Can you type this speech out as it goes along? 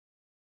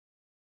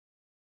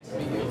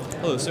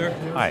Hello, sir.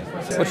 Hi.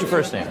 What's your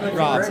first name?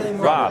 Rob.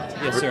 Rob.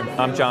 Yes, sir.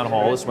 I'm John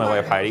Hall. This is my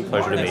wife, Heidi.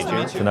 Pleasure to meet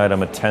you. Tonight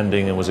I'm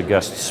attending and was a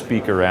guest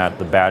speaker at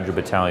the Badger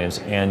Battalion's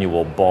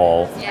annual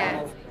ball,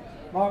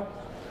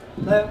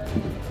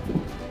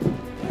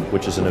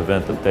 which is an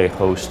event that they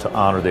host to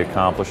honor the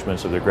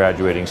accomplishments of their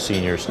graduating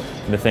seniors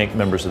and to thank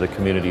members of the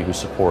community who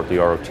support the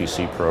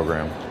ROTC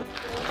program.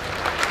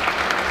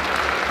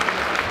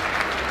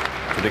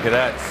 To the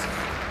cadets.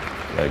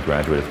 I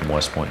graduated from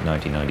West Point in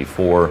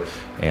 1994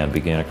 and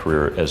began a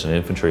career as an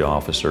infantry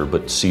officer,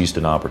 but seized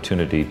an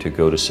opportunity to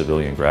go to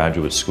civilian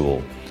graduate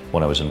school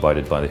when I was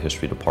invited by the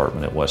history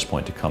department at West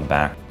Point to come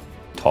back.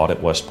 Taught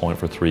at West Point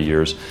for 3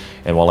 years,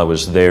 and while I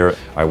was there,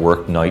 I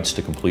worked nights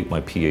to complete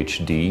my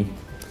Ph.D.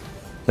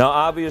 Now,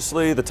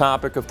 obviously, the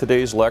topic of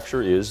today's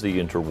lecture is the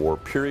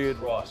interwar period.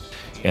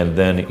 And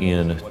then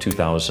in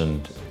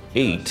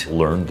 2008,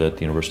 learned that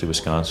the University of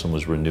Wisconsin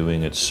was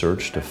renewing its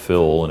search to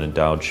fill an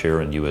endowed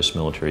chair in U.S.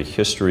 military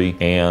history,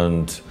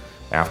 and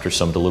after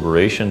some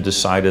deliberation,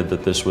 decided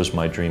that this was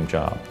my dream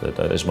job. That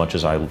as much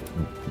as I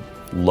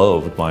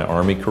loved my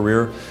Army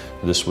career,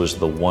 this was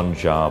the one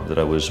job that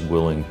I was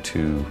willing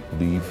to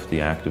leave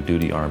the active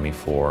duty Army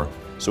for.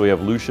 So we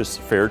have Lucius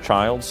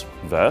Fairchild's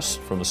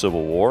vest from the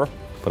Civil War.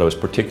 But I was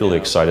particularly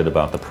excited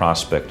about the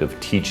prospect of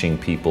teaching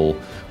people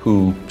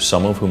who,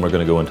 some of whom are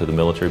going to go into the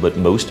military, but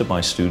most of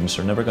my students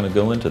are never going to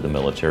go into the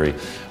military.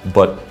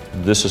 But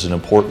this is an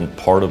important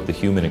part of the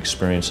human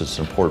experience. It's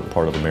an important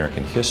part of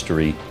American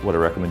history. What I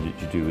recommend you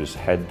do is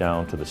head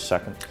down to the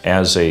second.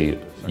 As a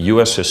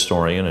U.S.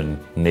 historian and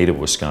native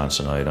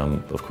Wisconsinite,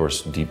 I'm, of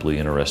course, deeply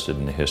interested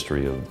in the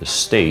history of the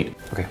state.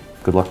 Okay,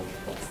 good luck.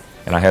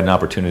 And I had an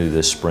opportunity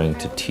this spring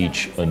to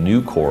teach a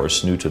new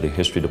course, new to the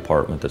history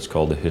department, that's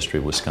called The History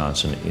of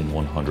Wisconsin in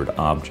 100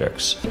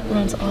 Objects. It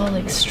runs all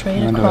like straight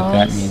across. I wonder what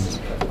that means.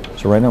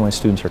 So right now my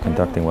students are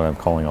conducting what I'm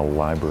calling a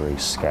library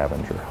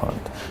scavenger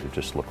hunt. They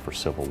just look for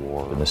Civil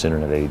War. In this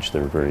internet age,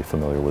 they're very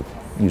familiar with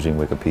using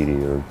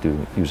Wikipedia or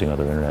using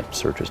other internet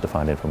searches to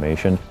find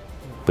information.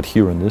 But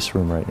here in this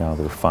room right now,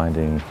 they're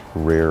finding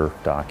rare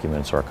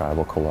documents,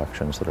 archival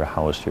collections that are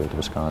housed here at the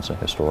Wisconsin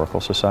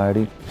Historical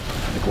Society.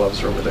 The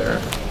gloves are over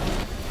there.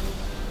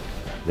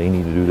 They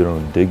need to do their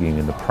own digging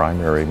in the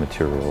primary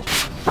materials,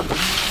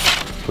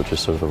 which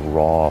is sort of the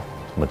raw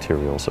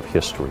materials of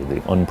history,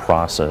 the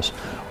unprocessed,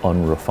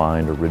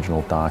 unrefined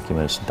original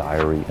documents,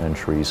 diary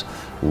entries,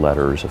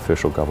 letters,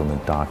 official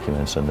government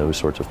documents, and those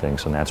sorts of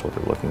things, and that's what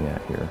they're looking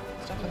at here.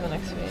 Stuff on the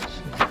next page.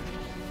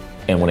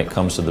 And when it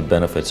comes to the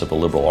benefits of a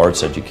liberal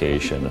arts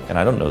education, and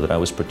I don't know that I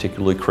was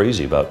particularly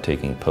crazy about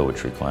taking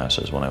poetry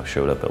classes when I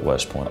showed up at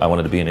West Point. I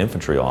wanted to be an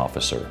infantry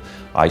officer.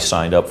 I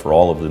signed up for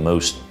all of the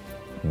most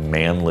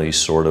manly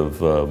sort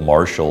of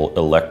martial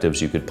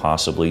electives you could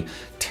possibly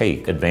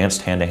take.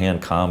 Advanced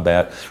hand-to-hand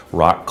combat,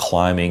 rock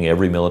climbing,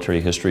 every military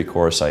history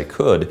course I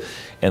could.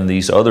 And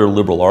these other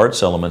liberal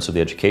arts elements of the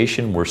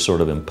education were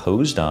sort of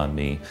imposed on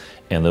me,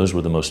 and those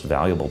were the most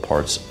valuable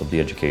parts of the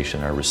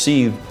education I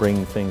received.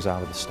 Bringing things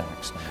out of the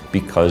stacks.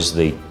 Because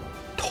they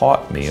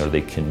taught me, or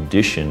they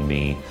conditioned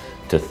me,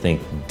 to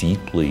think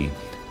deeply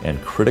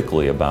and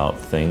critically about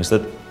things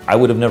that I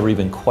would have never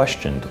even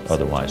questioned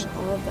otherwise.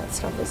 All of that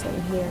stuff is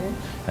in here.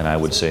 And I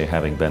would say,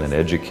 having been an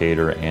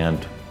educator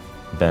and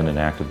been an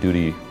active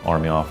duty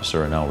Army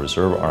officer and now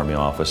Reserve Army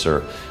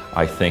officer,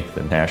 I think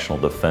the national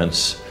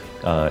defense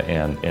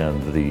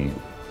and the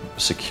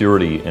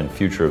security and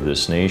future of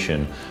this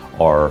nation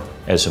are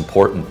as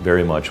important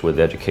very much with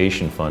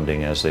education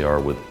funding as they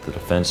are with the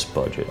defense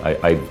budget.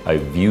 I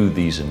view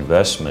these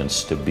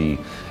investments to be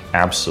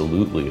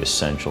absolutely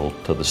essential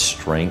to the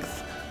strength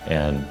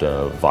and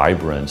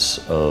vibrance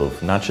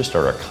of not just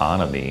our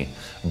economy,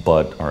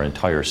 but our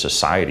entire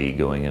society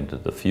going into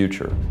the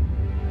future.